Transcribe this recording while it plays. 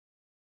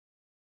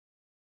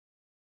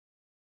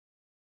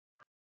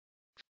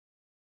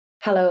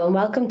Hello and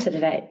welcome to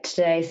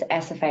today's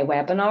SFA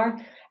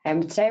webinar.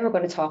 Today we're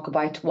going to talk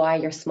about why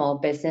your small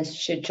business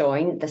should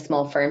join the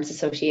Small Firms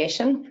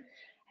Association.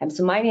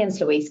 So my name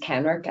is Louise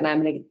Kenrick and I'm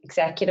an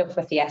executive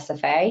with the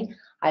SFA.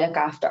 I look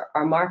after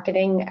our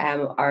marketing,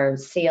 our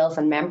sales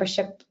and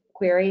membership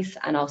queries,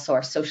 and also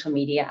our social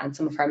media and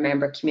some of our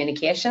member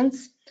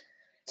communications.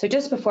 So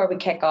just before we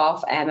kick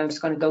off, I'm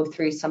just going to go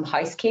through some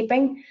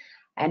housekeeping.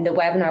 And the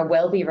webinar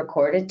will be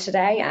recorded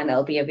today and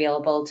it'll be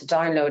available to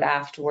download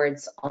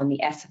afterwards on the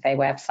SFA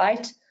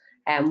website.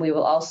 We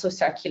will also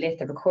circulate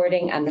the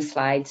recording and the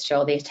slides to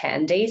all the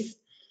attendees.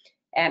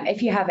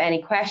 If you have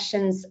any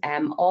questions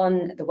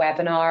on the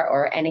webinar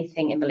or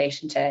anything in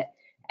relation to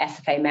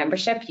SFA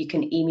membership, you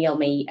can email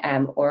me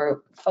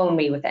or phone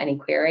me with any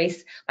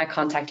queries. My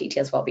contact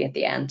details will be at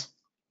the end.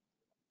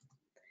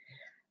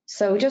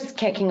 So just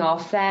kicking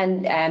off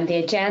then, the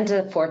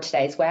agenda for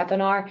today's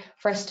webinar.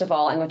 First of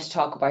all, I'm going to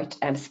talk about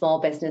small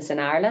business in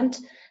Ireland.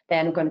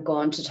 Then I'm going to go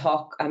on to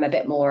talk a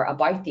bit more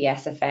about the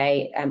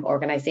SFA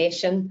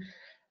organisation.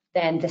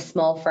 Then the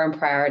small firm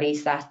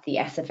priorities that the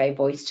SFA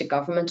voiced to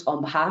government on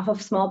behalf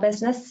of small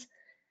business.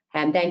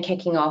 And then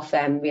kicking off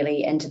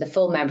really into the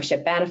full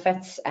membership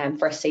benefits.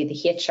 Firstly,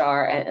 the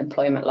HR,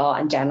 employment law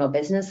and general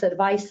business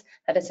advice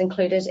that is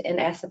included in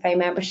SFA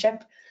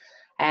membership.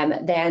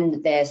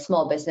 Then the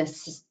small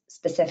business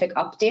specific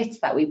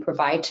updates that we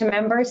provide to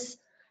members.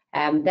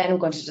 Then I'm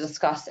going to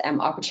discuss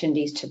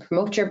opportunities to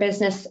promote your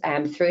business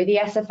through the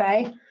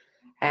SFA,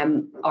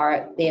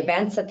 or the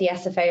events that the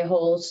SFA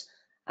holds,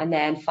 and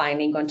then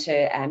finally I'm going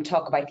to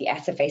talk about the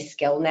SFA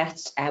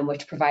SkillNet,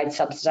 which provides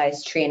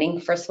subsidised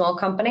training for small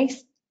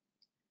companies.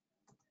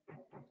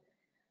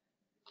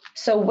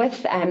 So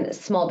with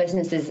small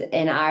businesses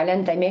in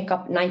Ireland, they make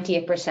up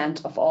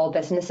 98% of all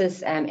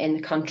businesses in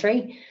the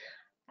country.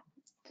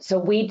 So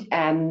we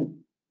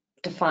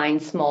define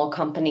small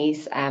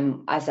companies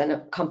as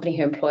a company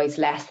who employs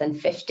less than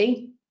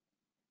 50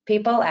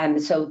 people.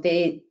 So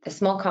the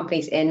small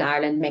companies in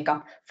Ireland make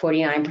up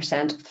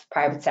 49% of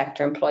private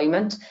sector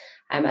employment.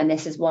 And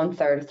this is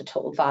 1/3 of the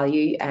total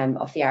value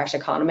of the Irish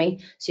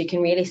economy. So you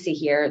can really see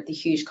here the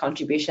huge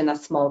contribution that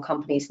small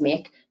companies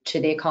make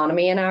to the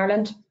economy in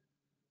Ireland.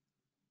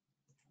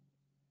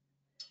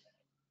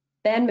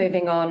 Then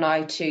moving on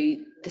now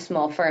to the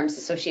Small Firms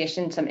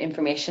Association, some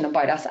information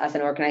about us as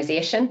an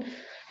organisation.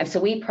 So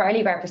we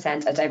proudly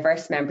represent a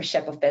diverse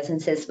membership of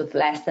businesses with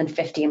less than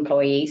 50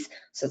 employees.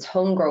 So it's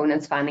homegrown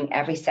and spanning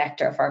every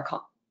sector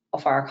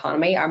of our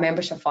economy. Our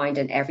members are found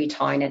in every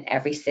town and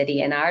every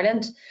city in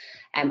Ireland.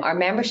 Our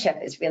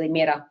membership is really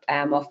made up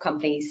of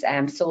companies,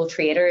 sole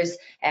traders,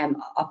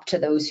 up to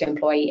those who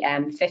employ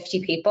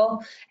 50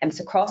 people.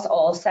 So across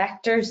all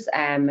sectors,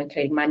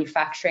 including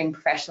manufacturing,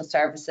 professional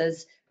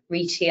services,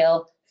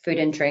 retail, food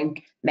and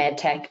drink,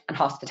 medtech and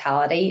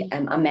hospitality,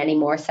 and many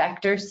more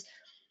sectors.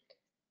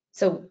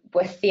 So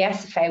with the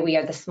SFA, we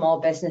are the Small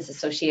Business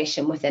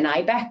Association within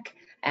IBEC,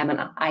 and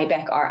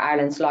IBEC are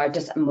Ireland's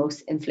largest and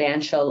most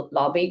influential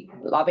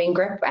lobbying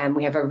group, and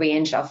we have a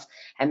range of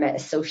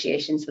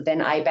associations within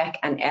IBEC,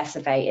 and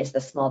SFA is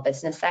the small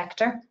business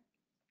sector.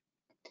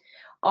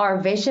 Our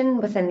vision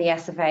within the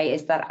SFA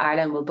is that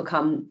Ireland will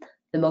become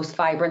the most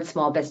vibrant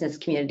small business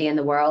community in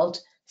the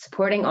world,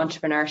 supporting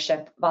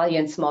entrepreneurship,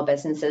 valuing small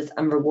businesses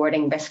and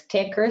rewarding risk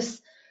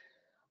takers.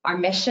 Our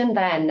mission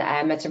then,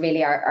 it's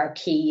really our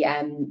key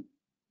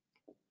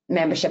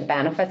membership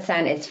benefits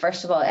then, is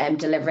first of all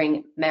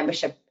delivering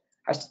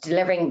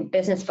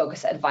business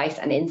focused advice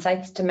and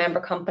insights to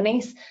member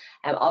companies,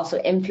 and also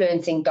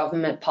influencing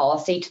government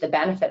policy to the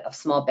benefit of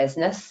small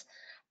business,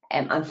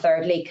 and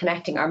thirdly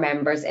connecting our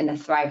members in a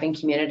thriving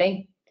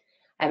community.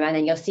 And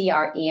then you'll see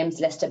our aims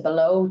listed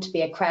below: to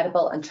be a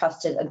credible and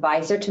trusted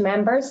advisor to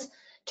members,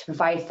 to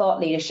provide thought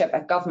leadership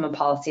at government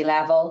policy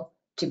level,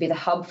 to be the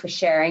hub for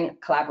sharing,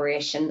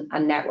 collaboration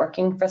and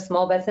networking for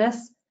small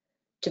business,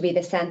 to be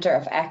the centre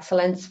of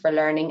excellence for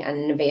learning and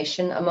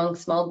innovation among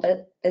small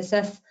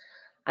business,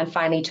 and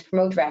finally to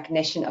promote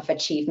recognition of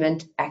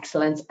achievement,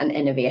 excellence and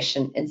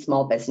innovation in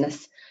small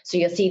business. So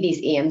you'll see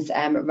these aims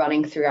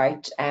running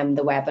throughout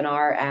the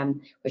webinar,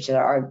 which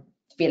are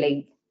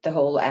really the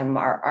whole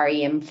our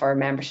aim for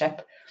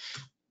membership.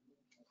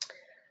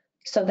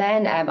 So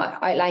then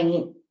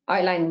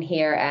outlining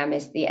here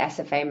is the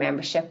SFA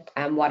membership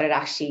and what it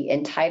actually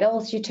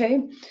entitles you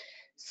to.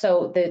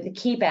 So the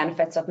key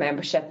benefits of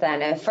membership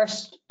then,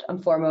 first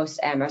and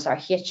foremost, is our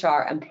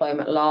HR,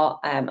 employment law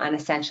and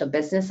essential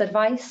business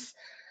advice.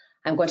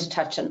 I'm going to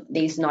touch on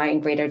these now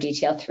in greater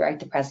detail throughout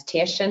the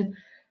presentation.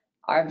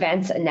 Our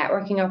events and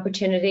networking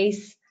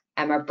opportunities,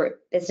 our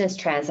business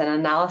trends and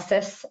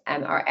analysis,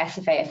 our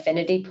SFA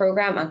affinity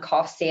programme and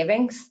cost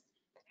savings,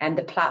 and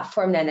the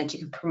platform then that you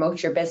can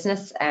promote your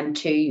business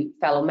to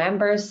fellow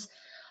members,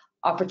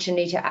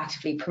 opportunity to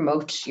actively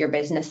promote your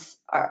business,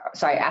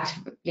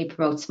 actively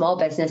promote small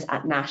business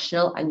at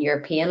national and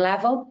European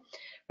level,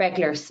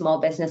 regular small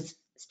business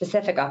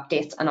specific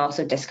updates and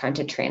also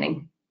discounted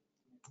training.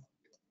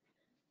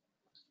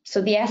 So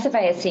the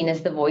SFA is seen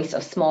as the voice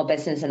of small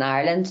business in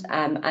Ireland,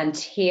 and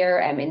here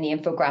in the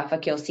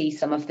infographic you'll see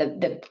some of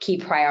the key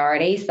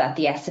priorities that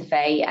the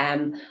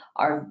SFA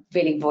are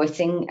really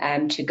voicing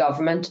to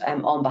government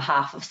on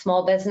behalf of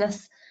small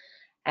business.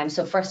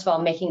 So first of all,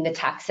 making the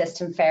tax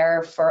system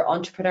fairer for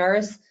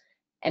entrepreneurs,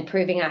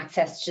 improving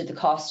access to the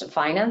cost of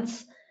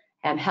finance,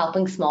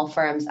 helping small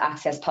firms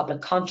access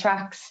public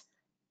contracts,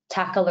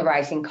 tackle the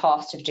rising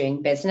cost of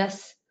doing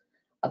business,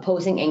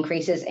 opposing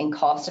increases in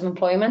cost of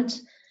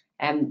employment,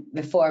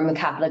 reform the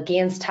capital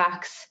gains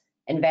tax,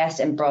 invest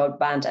in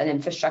broadband and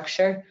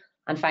infrastructure,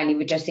 and finally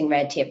reducing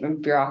red tape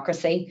and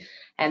bureaucracy.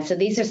 So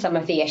these are some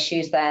of the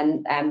issues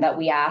then that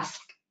we ask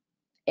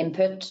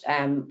input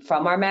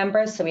from our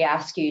members. So we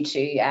ask you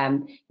to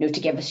to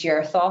give us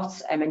your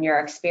thoughts and your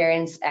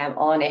experience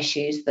on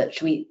issues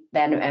that we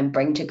then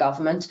bring to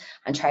government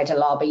and try to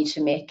lobby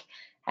to make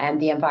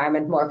the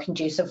environment more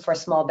conducive for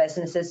small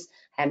businesses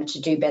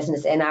to do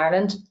business in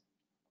Ireland.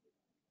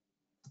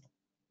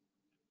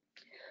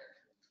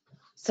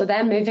 So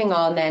then moving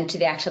on then to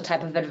the actual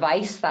type of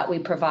advice that we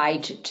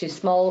provide to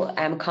small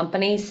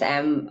companies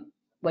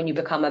when you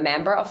become a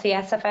member of the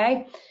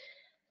SFA.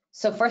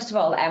 So first of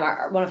all,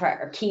 one of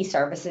our key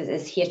services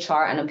is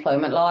HR and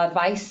employment law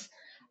advice.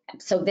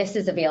 So this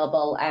is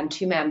available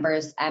to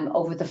members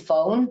over the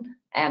phone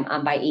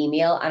and by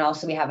email, and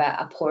also we have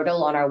a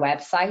portal on our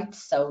website.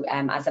 So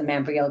as a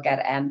member you'll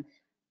get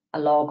a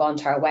log on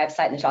to our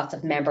website, and there's lots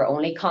of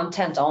member-only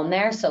content on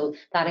there. So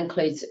that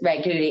includes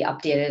regularly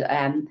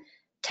updated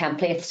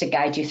templates to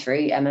guide you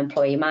through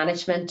employee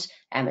management,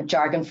 a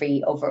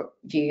jargon-free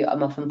overview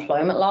of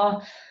employment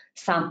law,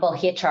 sample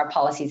HR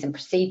policies and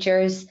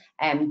procedures,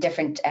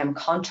 different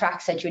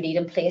contracts that you need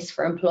in place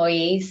for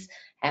employees,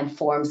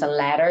 forms and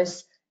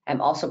letters,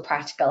 also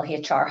practical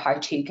HR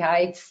how-to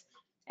guides.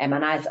 And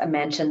as I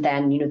mentioned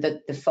then,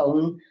 the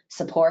phone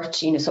support,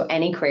 so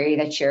any query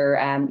that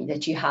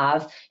you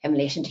have in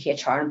relation to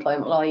HR and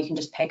employment law, you can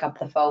just pick up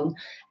the phone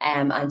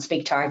and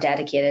speak to our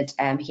dedicated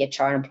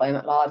HR and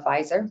employment law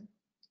advisor.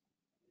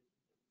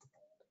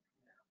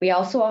 We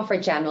also offer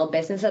general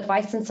business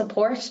advice and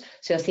support. So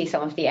you'll see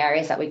some of the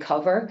areas that we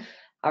cover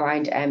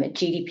around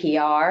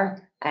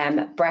GDPR,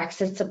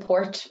 Brexit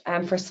support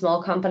for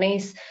small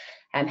companies,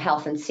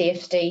 health and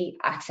safety,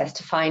 access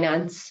to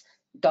finance,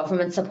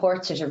 government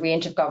supports. There's a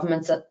range of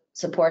government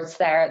supports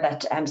there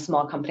that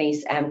small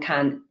companies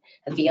can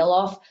avail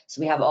of. So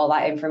we have all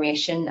that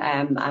information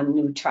and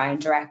we try and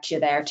direct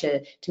you there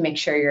to make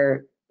sure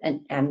you're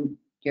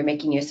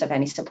making use of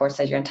any supports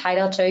that you're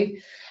entitled to.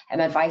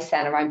 Advice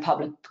then around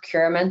public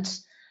procurement,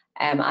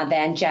 and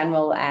then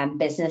general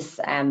business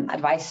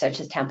advice such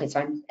as templates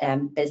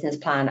around business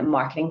plan and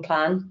marketing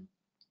plan.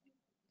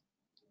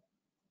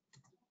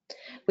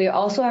 We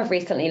also have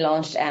recently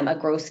launched a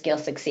Grow, Scale,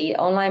 Succeed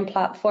online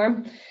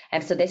platform.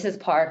 So this is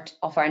part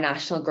of our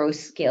national Grow,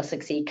 Scale,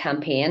 Succeed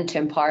campaign to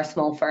empower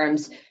small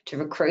firms to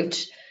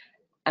recruit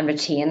and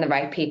retain the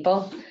right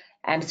people.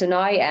 So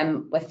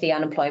now with the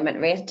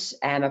unemployment rate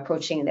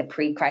approaching the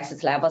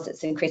pre-crisis levels,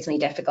 it's increasingly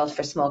difficult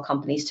for small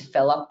companies to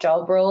fill up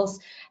job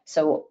roles.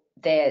 So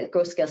the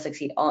Grow, Scale,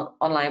 Succeed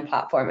online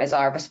platform is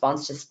our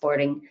response to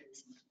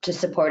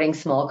supporting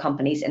small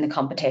companies in the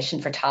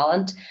competition for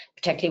talent,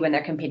 particularly when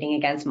they're competing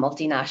against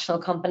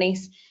multinational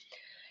companies.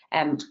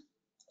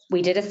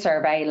 We did a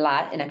survey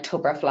in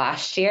October of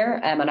last year,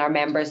 and our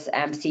members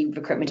see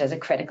recruitment as a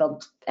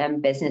critical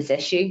business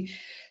issue.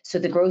 So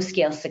the Grow,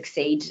 Scale,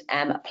 Succeed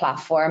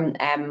platform,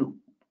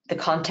 the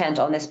content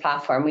on this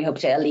platform, we hope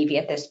to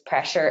alleviate this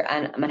pressure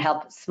and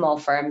help small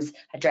firms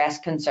address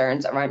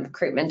concerns around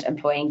recruitment,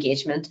 employee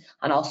engagement,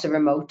 and also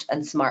remote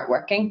and smart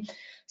working.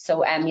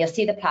 So you'll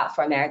see the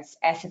platform there, it's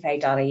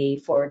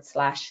sfa.ie/Grow,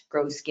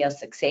 Scale,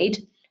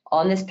 Succeed.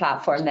 On this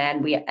platform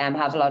then we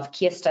have a lot of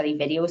case study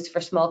videos for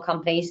small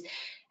companies,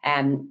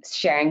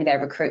 sharing their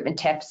recruitment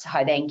tips,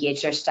 how they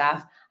engage their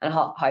staff, and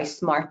how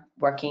smart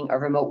working or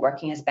remote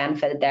working has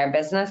benefited their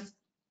business.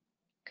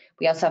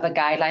 We also have a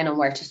guideline on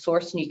where to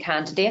source new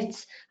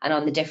candidates and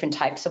on the different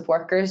types of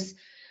workers.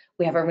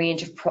 We have a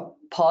range of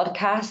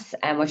podcasts,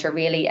 which are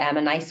really a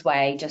nice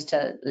way, just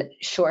a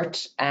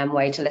short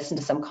way to listen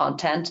to some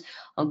content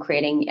on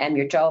creating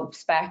your job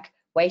spec,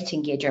 way to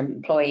engage your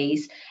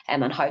employees,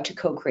 and how to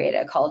co-create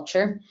a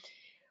culture.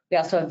 We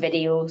also have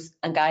videos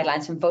and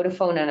guidelines from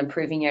Vodafone on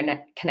improving your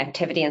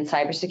connectivity and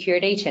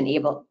cybersecurity to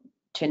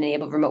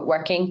enable remote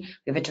working.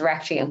 We have a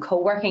directory on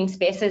co-working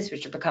spaces,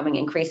 which are becoming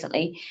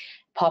increasingly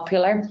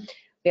popular.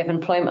 We have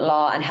employment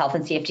law and health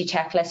and safety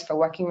checklists for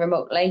working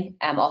remotely,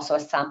 also a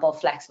sample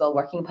flexible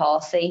working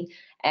policy,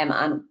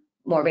 and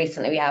more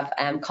recently we have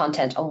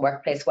content on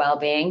workplace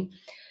wellbeing.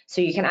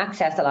 So you can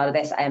access a lot of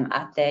this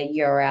at the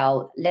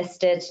URL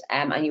listed,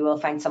 and you will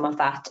find some of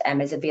that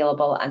is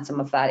available and some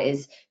of that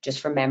is just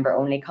for member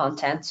only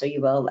content. So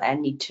you will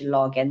need to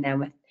log in then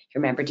with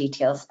your member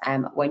details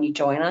when you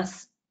join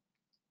us.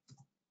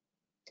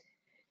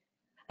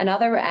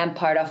 Another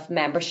part of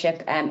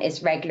membership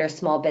is regular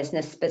small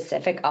business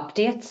specific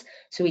updates.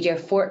 So we do a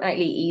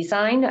fortnightly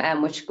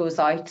e-sign which goes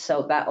out,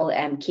 so that will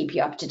keep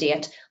you up to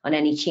date on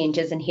any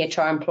changes in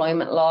HR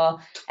employment law,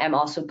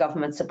 also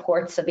government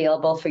supports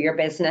available for your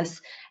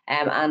business,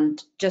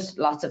 and just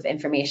lots of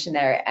information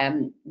there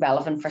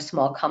relevant for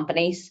small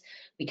companies.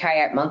 We carry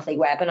out monthly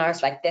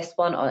webinars like this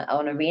one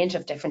on a range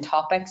of different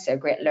topics, so a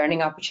great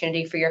learning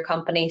opportunity for your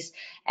companies,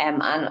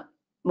 and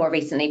more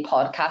recently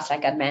podcasts,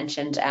 like I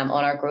mentioned, on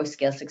our Grow,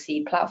 Scale,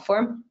 Succeed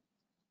platform.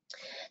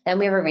 Then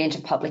we have a range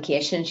of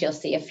publications. You'll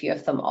see a few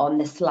of them on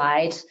the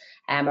slide.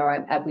 We have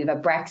a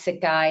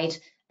Brexit guide,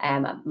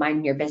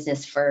 Mind Your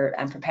Business for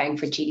preparing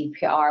for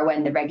GDPR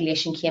when the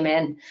regulation came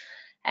in,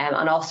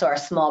 and also our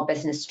small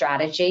business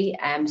strategy.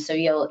 So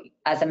you'll,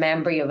 as a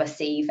member, you'll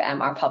receive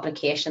our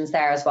publications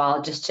there as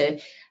well, just to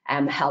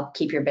help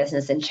keep your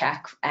business in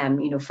check,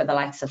 for the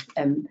likes of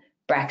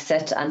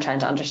Brexit, and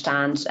trying to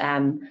understand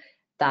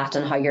that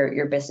and how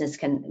your business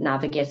can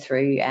navigate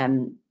through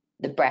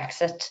the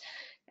Brexit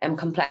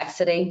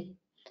complexity.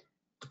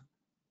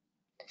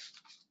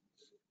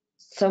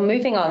 So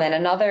moving on then,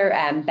 another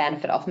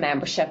benefit of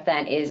membership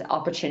then is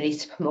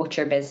opportunities to promote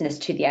your business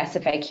to the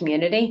SFA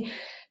community.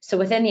 So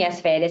within the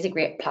SFA, it is a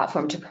great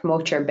platform to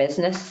promote your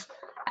business,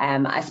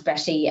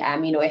 especially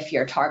if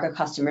your target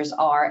customers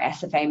are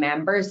SFA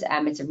members.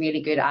 It's a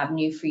really good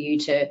avenue for you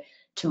to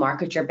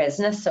market your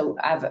business. So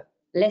I've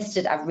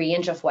listed a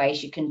range of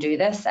ways you can do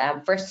this.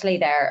 Firstly,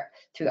 there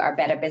through our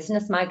Better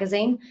Business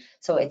magazine.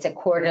 So it's a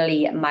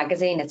quarterly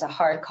magazine. It's a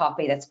hard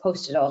copy that's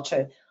posted out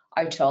to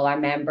all our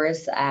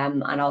members,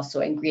 and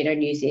also in greater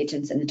news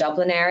agents in the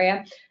Dublin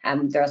area.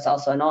 There's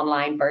also an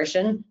online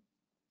version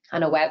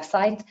and a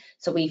website.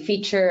 So we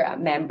feature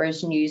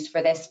members' news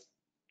for this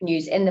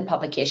news in the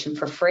publication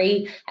for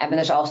free, and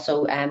there's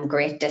also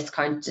great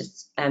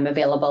discounts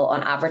available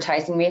on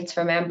advertising rates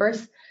for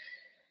members.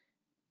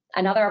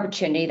 Another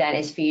opportunity then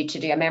is for you to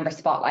do a member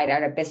spotlight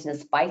at our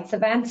Business Bites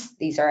events.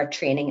 These are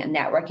training and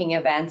networking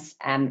events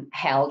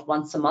held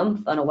once a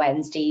month on a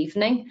Wednesday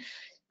evening.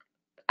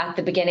 At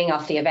the beginning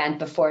of the event,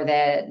 before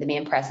the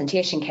main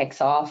presentation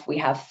kicks off, we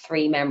have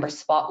 3 member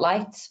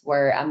spotlights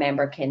where a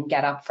member can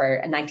get up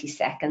for 90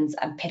 seconds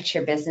and pitch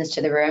your business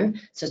to the room.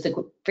 So it's a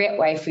great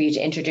way for you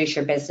to introduce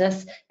your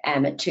business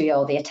to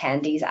all the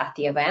attendees at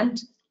the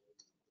event.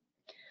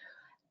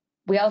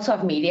 We also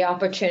have media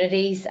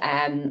opportunities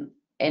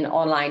in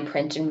online,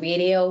 print and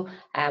radio.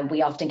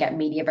 We often get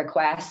media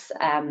requests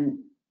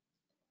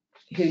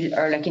who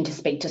are looking to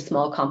speak to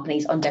small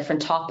companies on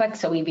different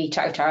topics. So we reach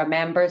out to our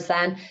members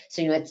then.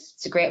 So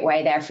it's a great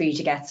way there for you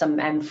to get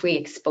some free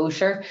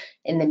exposure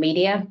in the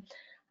media.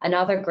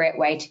 Another great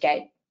way to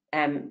get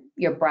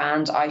your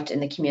brand out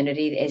in the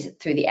community is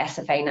through the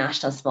SFA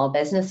National Small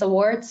Business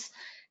Awards.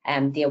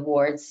 The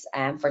awards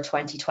for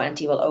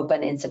 2020 will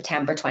open in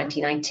September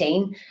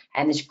 2019,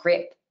 and there's a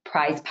great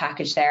prize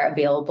package there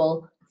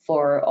available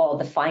for all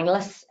the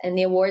finalists in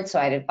the awards. So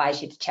I'd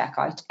advise you to check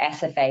out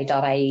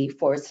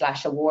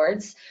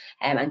sfa.ie/awards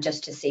and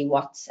just to see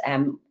what's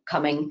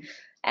coming.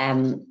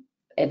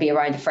 It'll be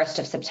around the 1st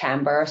of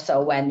September or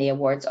so when the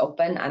awards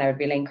open, and I would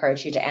really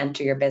encourage you to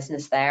enter your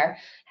business there.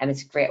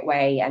 It's a great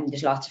way, and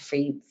there's lots of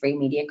free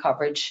media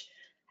coverage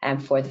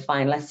for the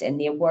finalists in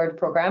the award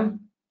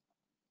programme.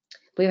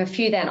 We have a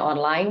few then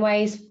online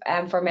ways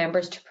for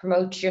members to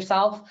promote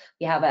yourself.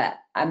 We have a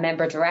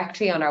member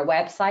directory on our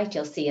website.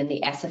 You'll see in the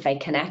SFA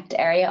Connect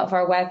area of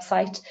our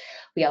website.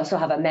 We also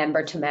have a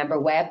member-to-member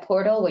web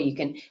portal where you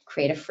can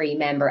create a free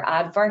member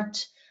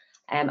advert.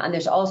 And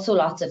there's also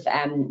lots of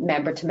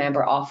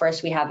member-to-member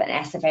offers. We have an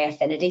SFA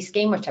affinity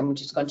scheme, which I'm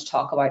just going to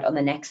talk about on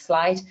the next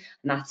slide.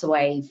 And that's a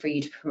way for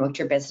you to promote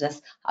your business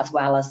as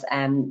well as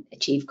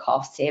achieve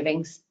cost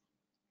savings.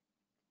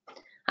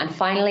 And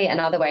finally,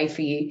 another way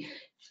for you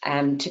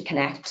to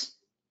connect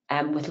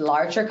with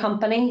larger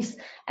companies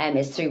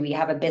is through, we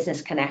have a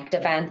Business Connect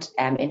event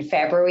in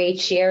February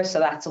each year. So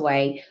that's a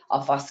way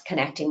of us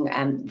connecting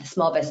the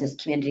small business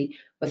community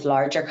with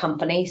larger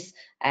companies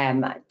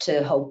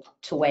to hope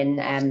to win,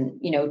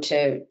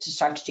 to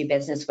start to do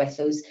business with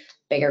those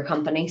bigger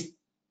companies.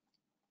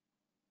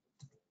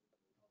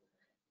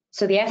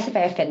 So the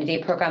SFA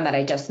Affinity program that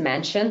I just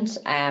mentioned,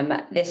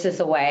 this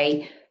is a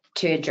way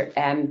for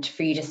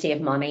you to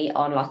save money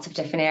on lots of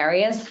different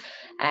areas.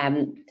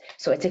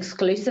 So it's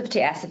exclusive to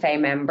SFA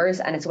members,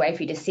 and it's a way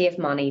for you to save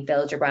money,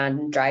 build your brand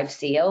and drive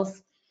sales.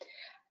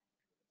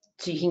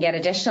 So you can get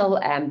additional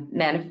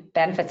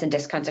benefits and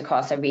discounts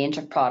across a range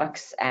of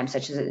products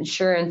such as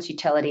insurance,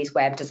 utilities,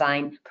 web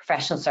design,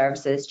 professional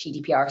services,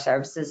 GDPR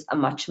services,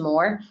 and much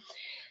more.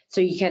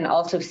 So you can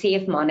also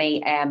save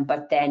money,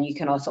 but then you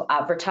can also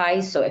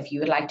advertise. So if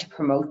you would like to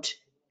promote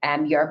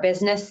your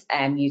business,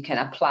 you can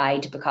apply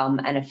to become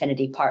an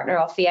affinity partner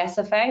of the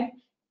SFA.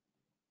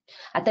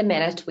 At the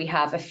minute, we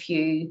have a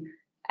few,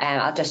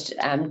 I'll just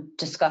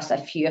discuss a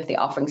few of the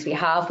offerings we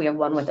have. We have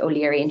one with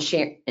O'Leary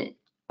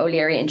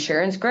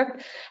Insurance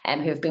Group,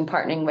 who have been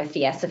partnering with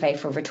the SFA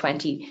for over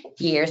 20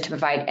 years to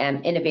provide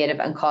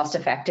innovative and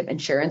cost-effective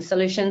insurance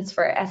solutions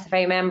for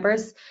SFA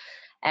members.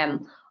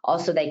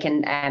 Also, they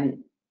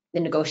can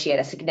negotiate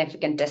a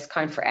significant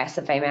discount for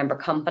SFA member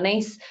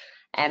companies.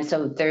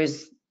 So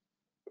there's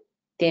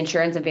the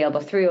insurance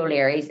available through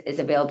O'Leary's is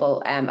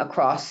available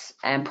across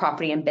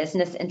property and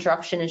business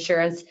interruption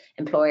insurance,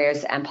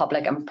 employers and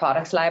public and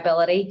products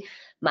liability,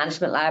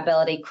 management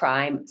liability,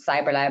 crime,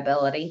 cyber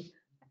liability,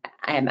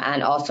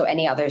 and also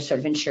any other sort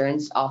of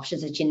insurance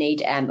options that you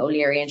need.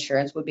 O'Leary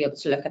Insurance would be able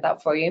to look at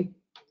that for you.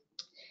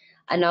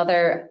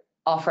 Another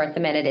offer at the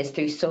minute is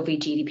through SOVI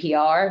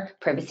GDPR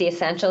Privacy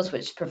Essentials,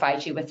 which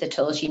provides you with the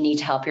tools you need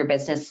to help your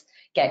business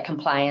get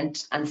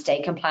compliant and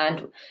stay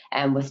compliant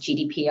with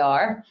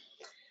GDPR.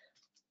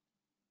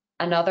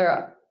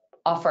 Another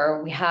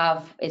offer we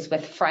have is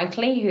with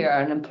Frankly, who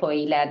are an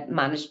employee-led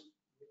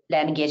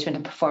engagement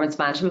and performance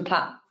management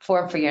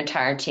platform for your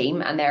entire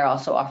team, and they're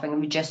also offering a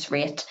reduced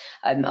rate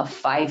of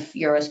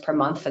 €5 per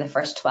month for the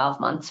first 12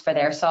 months for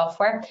their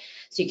software.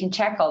 So you can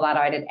check all that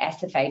out at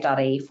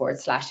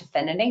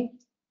sfa.ie/affinity.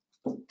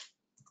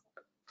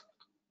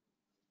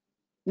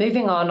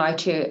 Moving on now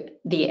to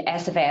the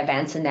SFA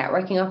events and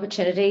networking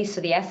opportunities.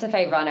 So the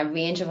SFA run a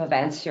range of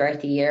events throughout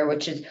the year,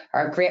 which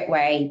are a great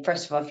way,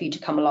 first of all, for you to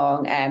come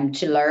along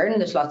to learn.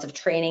 There's lots of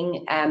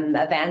training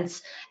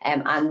events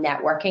and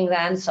networking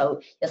then.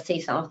 So you'll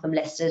see some of them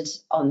listed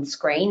on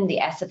screen.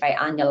 The SFA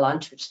annual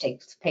lunch, which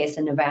takes place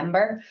in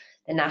November.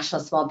 The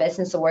National Small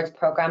Business Awards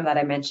programme that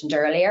I mentioned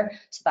earlier.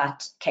 So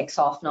that kicks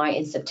off now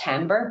in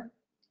September.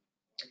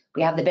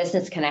 We have the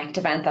Business Connect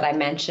event that I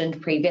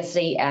mentioned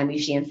previously,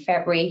 usually in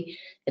February.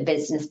 The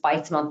Business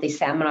Bites monthly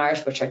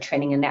seminars, which are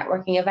training and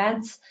networking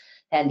events.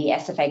 Then the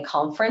SFA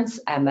conference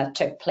that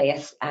took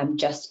place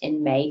just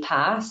in May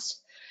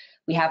past.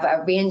 We have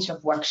a range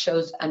of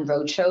workshops and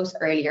roadshows.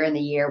 Earlier in the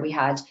year, we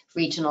had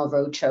regional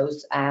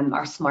roadshows,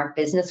 our smart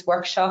business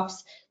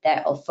workshops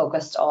that are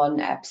focused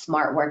on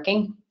smart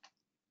working.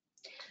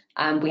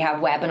 We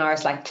have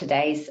webinars like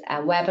today's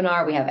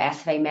webinar. We have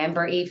SFA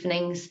member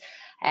evenings.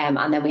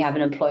 And then we have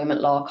an employment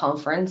law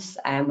conference,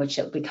 which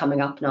will be coming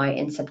up now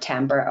in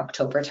September,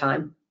 October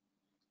time.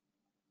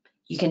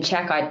 You can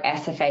check out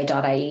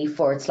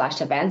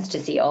sfa.ie/events to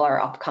see all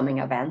our upcoming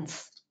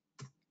events.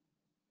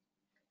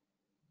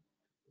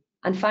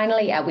 And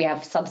finally, we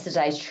have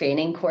subsidised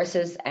training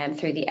courses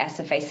through the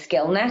SFA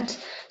SkillNet.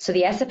 So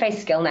the SFA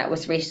SkillNet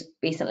was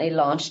recently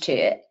launched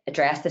to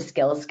address the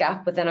skills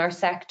gap within our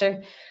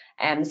sector.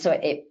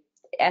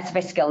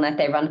 SFA SkillNet,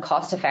 they run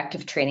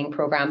cost-effective training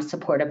programs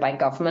supported by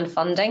government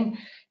funding.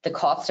 The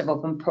cost of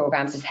open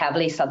programs is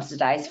heavily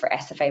subsidised for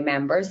SFA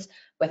members,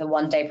 with a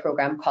one-day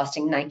program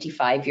costing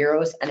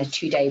 €95 and a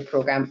two-day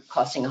program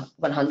costing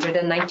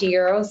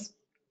 €190.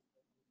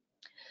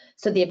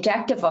 So the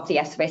objective of the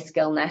SFA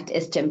SkillNet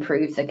is to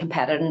improve the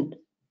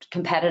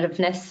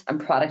competitiveness and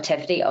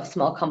productivity of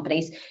small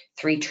companies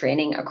through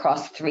training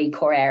across 3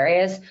 core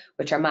areas,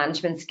 which are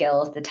management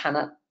skills, the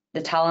talent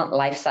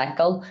life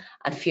cycle,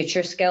 and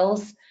future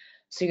skills.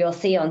 So you'll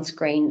see on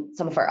screen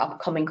some of our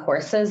upcoming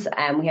courses.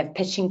 We have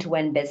Pitching to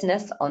Win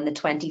Business on the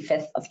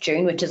 25th of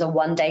June, which is a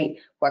one-day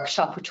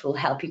workshop which will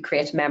help you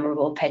create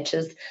memorable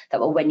pitches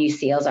that will win you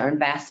sales or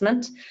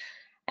investment.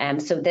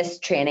 So this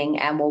training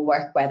will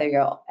work whether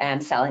you're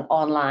selling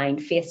online,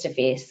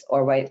 face-to-face,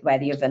 or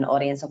whether you have an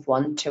audience of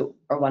 1, 2,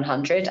 or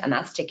 100, and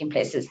that's taking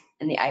place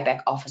in the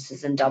IBEC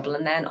offices in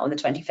Dublin then on the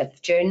 25th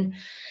of June.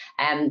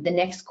 The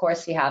next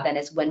course we have then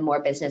is Win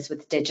More Business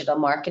with Digital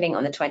Marketing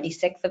on the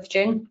 26th of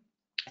June.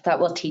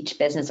 That will teach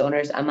business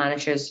owners and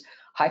managers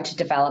how to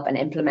develop and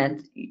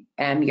implement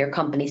your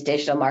company's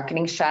digital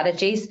marketing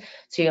strategies.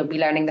 So you'll be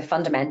learning the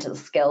fundamental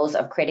skills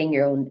of creating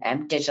your own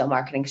digital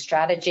marketing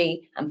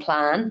strategy and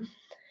plan.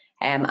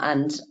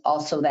 And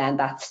also then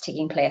that's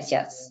taking place,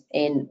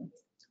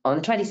 on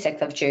the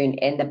 26th of June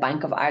in the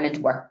Bank of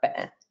Ireland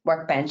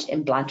Workbench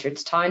in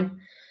Blanchardstown.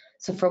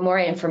 So for more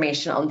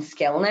information on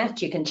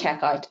SkillNet, you can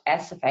check out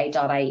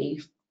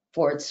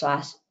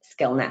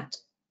sfa.ie/SkillNet.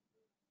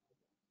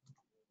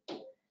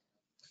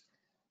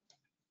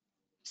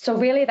 So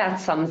really that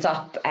sums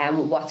up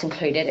what's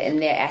included in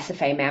the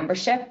SFA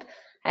membership.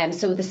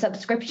 So the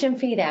subscription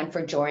fee then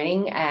for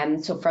joining,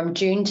 so from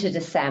June to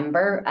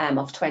December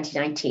of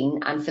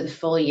 2019 and for the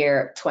full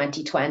year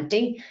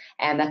 2020,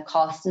 that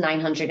costs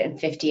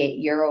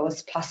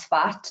 €958 plus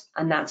VAT,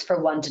 and that's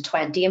for 1 to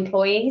 20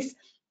 employees.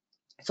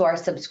 So our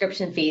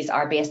subscription fees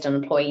are based on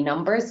employee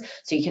numbers.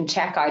 So you can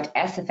check out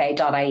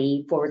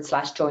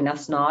sfa.ie/join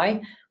us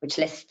now, which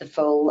lists the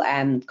full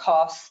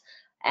costs,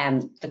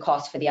 the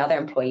cost for the other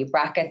employee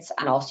brackets,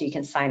 and also you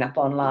can sign up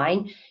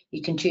online.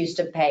 You can choose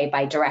to pay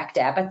by direct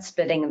debit,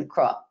 splitting the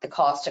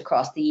cost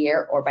across the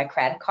year, or by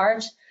credit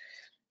card.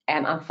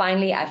 And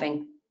finally, I've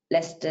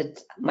listed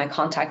my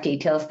contact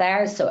details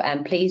there. So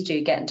please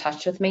do get in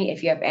touch with me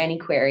if you have any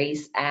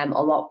queries on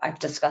what I've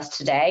discussed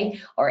today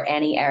or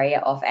any area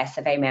of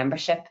SFA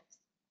membership.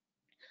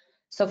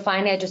 So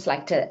finally, I'd just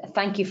like to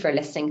thank you for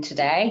listening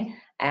today.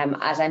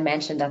 As I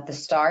mentioned at the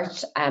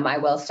start, I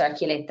will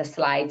circulate the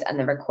slides and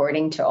the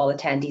recording to all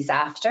attendees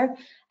after,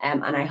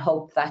 and I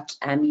hope that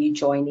you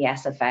join the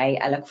SFA.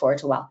 I look forward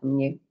to welcoming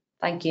you.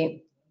 Thank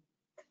you.